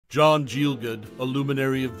John Gielgud, a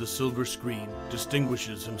luminary of the silver screen,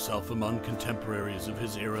 distinguishes himself among contemporaries of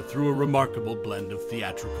his era through a remarkable blend of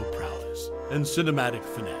theatrical prowess and cinematic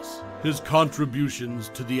finesse. His contributions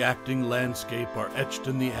to the acting landscape are etched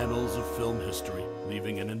in the annals of film history,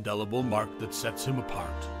 leaving an indelible mark that sets him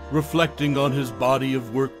apart. Reflecting on his body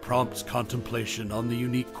of work prompts contemplation on the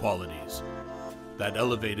unique qualities that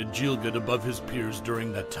elevated Gielgud above his peers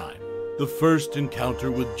during that time. The first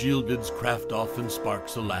encounter with Gielgud's craft often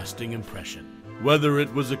sparks a lasting impression. Whether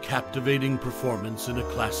it was a captivating performance in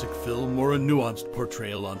a classic film or a nuanced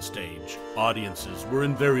portrayal on stage, audiences were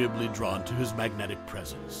invariably drawn to his magnetic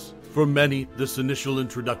presence. For many, this initial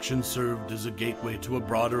introduction served as a gateway to a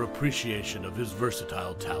broader appreciation of his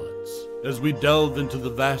versatile talents. As we delve into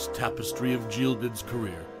the vast tapestry of Gielgud's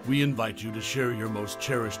career, we invite you to share your most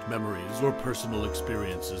cherished memories or personal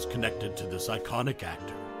experiences connected to this iconic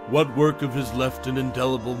actor. What work of his left an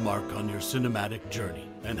indelible mark on your cinematic journey,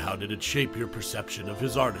 and how did it shape your perception of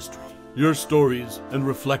his artistry? Your stories and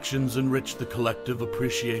reflections enrich the collective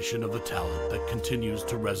appreciation of a talent that continues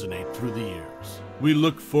to resonate through the years. We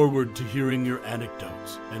look forward to hearing your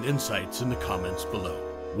anecdotes and insights in the comments below.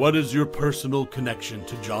 What is your personal connection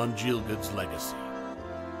to John Gielgud's legacy?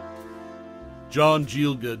 John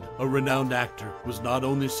Gielgud, a renowned actor, was not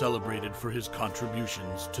only celebrated for his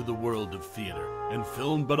contributions to the world of theater and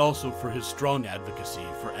film, but also for his strong advocacy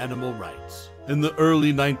for animal rights. In the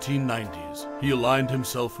early 1990s, he aligned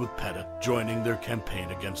himself with PETA, joining their campaign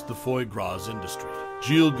against the foie gras industry.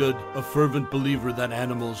 Gielgud, a fervent believer that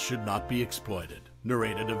animals should not be exploited,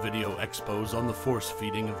 narrated a video expose on the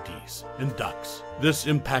force-feeding of geese and ducks. This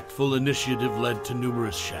impactful initiative led to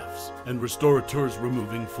numerous chefs and restaurateurs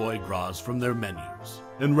removing foie gras from their menus.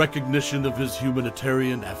 In recognition of his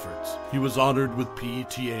humanitarian efforts, he was honored with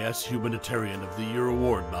PETA's Humanitarian of the Year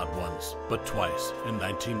award not once, but twice, in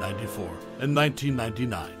 1994 and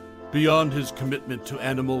 1999. Beyond his commitment to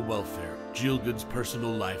animal welfare, Gielgud's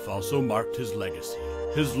personal life also marked his legacy.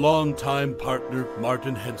 His longtime partner,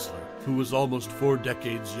 Martin Hensler, who was almost 4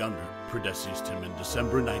 decades younger, predeceased him in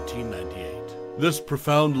December 1998. This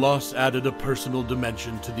profound loss added a personal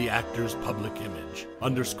dimension to the actor's public image,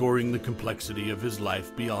 underscoring the complexity of his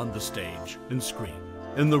life beyond the stage and screen.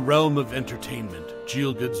 In the realm of entertainment,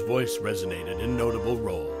 Gielgud's voice resonated in notable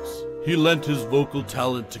roles. He lent his vocal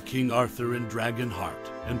talent to King Arthur in DragonHeart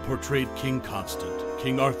and portrayed King Constant,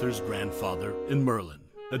 King Arthur's grandfather, in Merlin.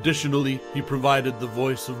 Additionally, he provided the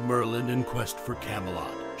voice of Merlin in Quest for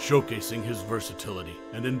Camelot, showcasing his versatility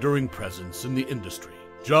and enduring presence in the industry.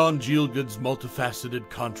 John Gielgud's multifaceted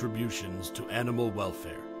contributions to animal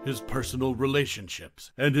welfare, his personal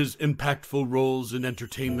relationships, and his impactful roles in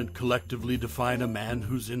entertainment collectively define a man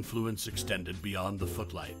whose influence extended beyond the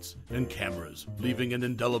footlights and cameras, leaving an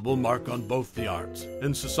indelible mark on both the arts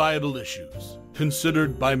and societal issues.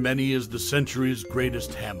 Considered by many as the century's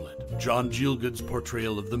greatest Hamlet, John Gielgud's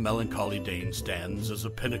portrayal of the melancholy Dane stands as a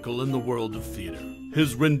pinnacle in the world of theater.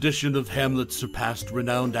 His rendition of Hamlet surpassed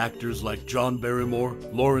renowned actors like John Barrymore,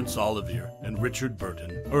 Laurence Olivier, and Richard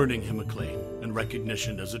Burton, earning him acclaim and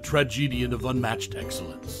recognition as a tragedian of unmatched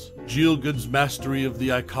excellence. Gielgud's mastery of the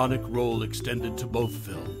iconic role extended to both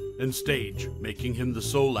film and stage, making him the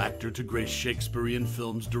sole actor to grace Shakespearean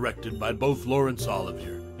films directed by both Laurence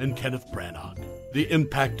Olivier and Kenneth Branagh. The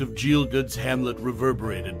impact of Gielgud's Hamlet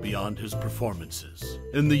reverberated beyond his performances.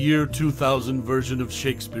 In the year 2000 version of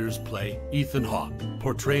Shakespeare's play, Ethan Hawke,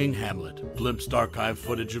 portraying Hamlet, glimpsed archive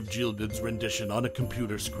footage of Gielgud's rendition on a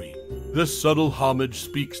computer screen. This subtle homage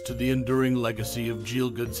speaks to the enduring legacy of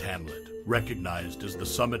Gielgud's Hamlet, recognized as the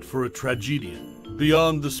summit for a tragedian.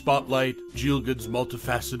 Beyond the spotlight, Gielgud's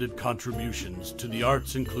multifaceted contributions to the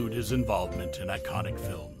arts include his involvement in iconic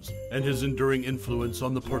films and his enduring influence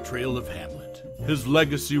on the portrayal of Hamlet. His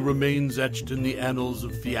legacy remains etched in the annals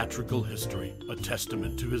of theatrical history, a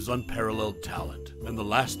testament to his unparalleled talent and the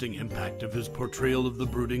lasting impact of his portrayal of the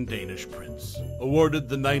brooding Danish prince. Awarded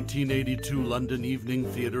the 1982 London Evening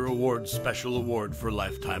Theatre Awards Special Award for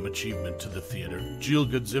Lifetime Achievement to the theatre,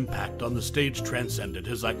 Gielgud's impact on the stage transcended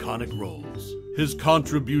his iconic roles. His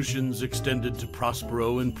contributions extended to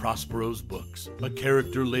Prospero in Prospero's books, a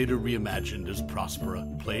character later reimagined as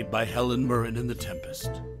Prospera, played by Helen Mirren in The Tempest.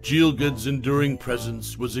 Gielgud's enduring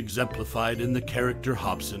presence was exemplified in the character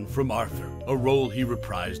Hobson from Arthur, a role he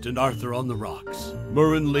reprised in Arthur on the Rocks.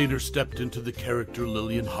 Mirren later stepped into the character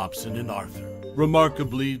Lillian Hobson in Arthur.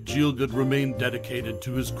 Remarkably, Gielgud remained dedicated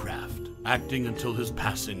to his craft, acting until his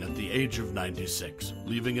passing at the age of 96,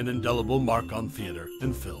 leaving an indelible mark on theater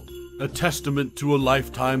and film. A testament to a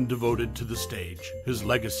lifetime devoted to the stage, his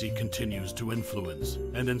legacy continues to influence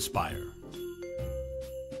and inspire.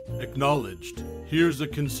 Acknowledged, Here's a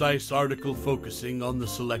concise article focusing on the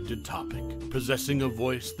selected topic. Possessing a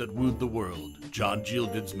voice that wooed the world, John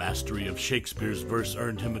Gielgud's mastery of Shakespeare's verse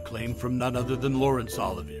earned him acclaim from none other than Laurence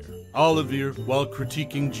Olivier. Olivier, while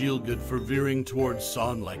critiquing Gielgud for veering towards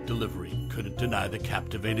song-like delivery, couldn't deny the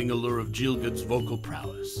captivating allure of Gielgud's vocal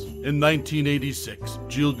prowess. In 1986,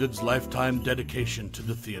 Gielgud's lifetime dedication to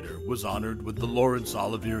the theater was honored with the Laurence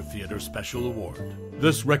Olivier Theater Special Award.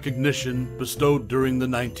 This recognition, bestowed during the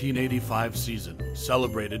 1985 season,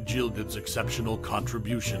 celebrated Gielgud's exceptional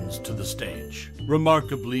contributions to the stage.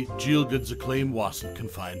 Remarkably, Gielgud's acclaim wasn't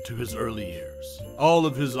confined to his early years. All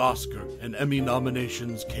of his Oscar and Emmy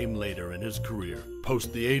nominations came later in his career,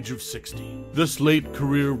 post the age of 60. This late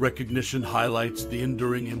career recognition highlights the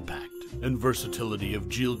enduring impact and versatility of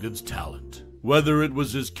Gielgud's talent. Whether it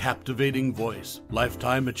was his captivating voice,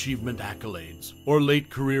 lifetime achievement accolades, or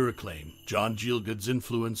late career acclaim, John Gielgud's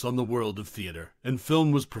influence on the world of theater and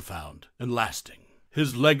film was profound and lasting.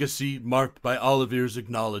 His legacy, marked by Olivier's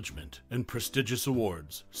acknowledgement and prestigious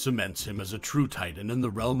awards, cements him as a true titan in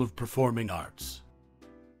the realm of performing arts.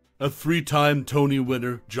 A three-time Tony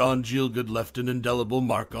winner, John Gielgud left an indelible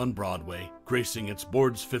mark on Broadway, gracing its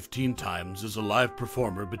boards 15 times as a live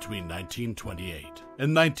performer between 1928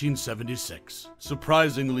 and 1976.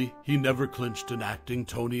 Surprisingly, he never clinched an acting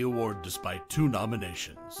Tony Award despite 2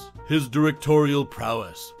 nominations. His directorial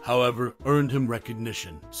prowess, however, earned him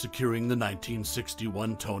recognition, securing the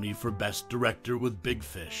 1961 Tony for Best Director with Big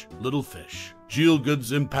Fish, Little Fish.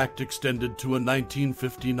 Gielgud's impact extended to a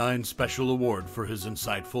 1959 special award for his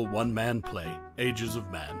insightful one-man play, Ages of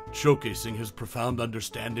Man, showcasing his profound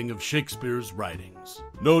understanding of Shakespeare's writings.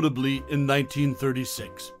 Notably, in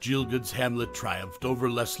 1936, Gielgud's Hamlet triumphed over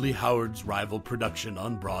Leslie Howard's rival production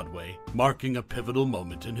on Broadway, marking a pivotal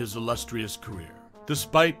moment in his illustrious career.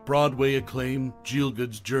 Despite Broadway acclaim,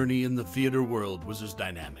 Gielgud's journey in the theater world was as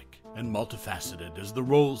dynamic and multifaceted as the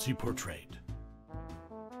roles he portrayed.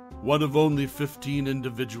 One of only 15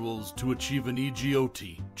 individuals to achieve an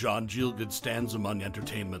EGOT, John Gielgud stands among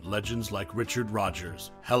entertainment legends like Richard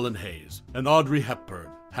Rodgers, Helen Hayes, and Audrey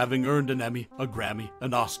Hepburn, having earned an Emmy, a Grammy,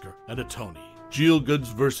 an Oscar, and a Tony. Gielgud's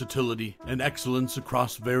versatility and excellence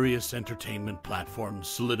across various entertainment platforms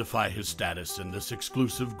solidify his status in this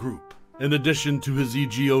exclusive group. In addition to his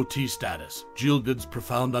EGOT status, Gielgud's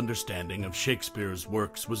profound understanding of Shakespeare's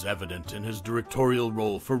works was evident in his directorial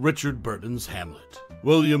role for Richard Burton's Hamlet.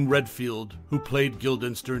 William Redfield, who played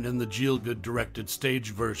Guildenstern in the Gielgud-directed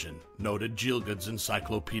stage version, noted Gielgud's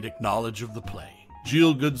encyclopedic knowledge of the play.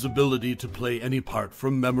 Gielgud's ability to play any part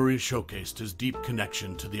from memory showcased his deep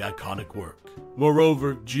connection to the iconic work.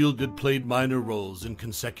 Moreover, Gielgud played minor roles in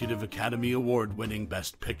consecutive Academy Award-winning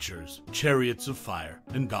Best Pictures, Chariots of Fire,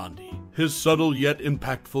 and Gandhi. His subtle yet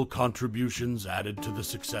impactful contributions added to the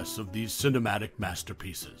success of these cinematic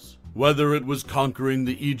masterpieces. Whether it was conquering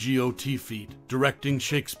the EGOT feat, directing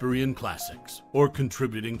Shakespearean classics, or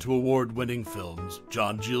contributing to award-winning films,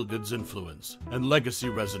 John Gielgud's influence and legacy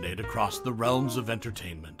resonate across the realms of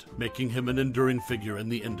entertainment, making him an enduring figure in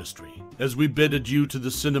the industry. As we bid adieu to the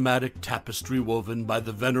cinematic tapestry woven by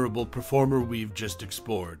the venerable performer we've just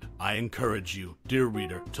explored, I encourage you, dear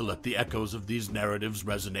reader, to let the echoes of these narratives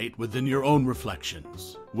resonate within your own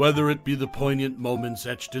reflections. Whether it be the poignant moments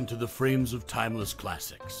etched into the frames of timeless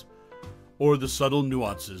classics, or the subtle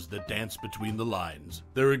nuances that dance between the lines,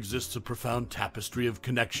 there exists a profound tapestry of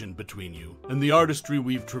connection between you and the artistry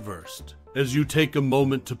we've traversed. As you take a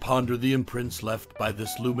moment to ponder the imprints left by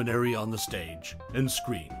this luminary on the stage and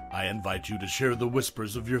screen, I invite you to share the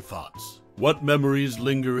whispers of your thoughts. What memories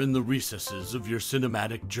linger in the recesses of your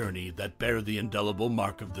cinematic journey that bear the indelible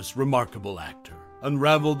mark of this remarkable actor?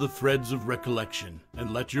 Unravel the threads of recollection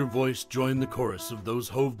and let your voice join the chorus of those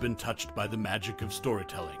who've been touched by the magic of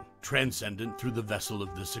storytelling, transcendent through the vessel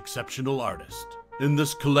of this exceptional artist. In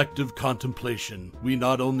this collective contemplation, we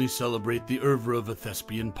not only celebrate the oeuvre of a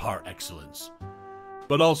thespian par excellence,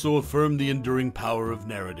 but also affirm the enduring power of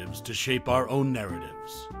narratives to shape our own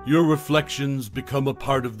narratives. Your reflections become a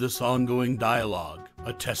part of this ongoing dialogue,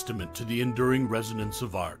 a testament to the enduring resonance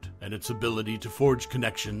of art and its ability to forge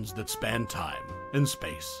connections that span time and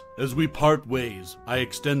space. As we part ways, I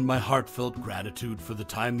extend my heartfelt gratitude for the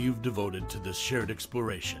time you've devoted to this shared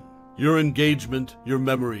exploration. Your engagement, your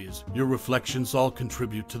memories, your reflections all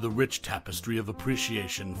contribute to the rich tapestry of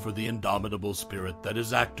appreciation for the indomitable spirit that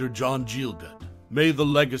is actor John Gielgud. May the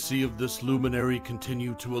legacy of this luminary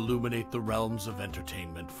continue to illuminate the realms of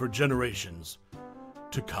entertainment for generations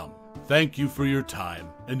to come. Thank you for your time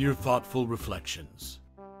and your thoughtful reflections.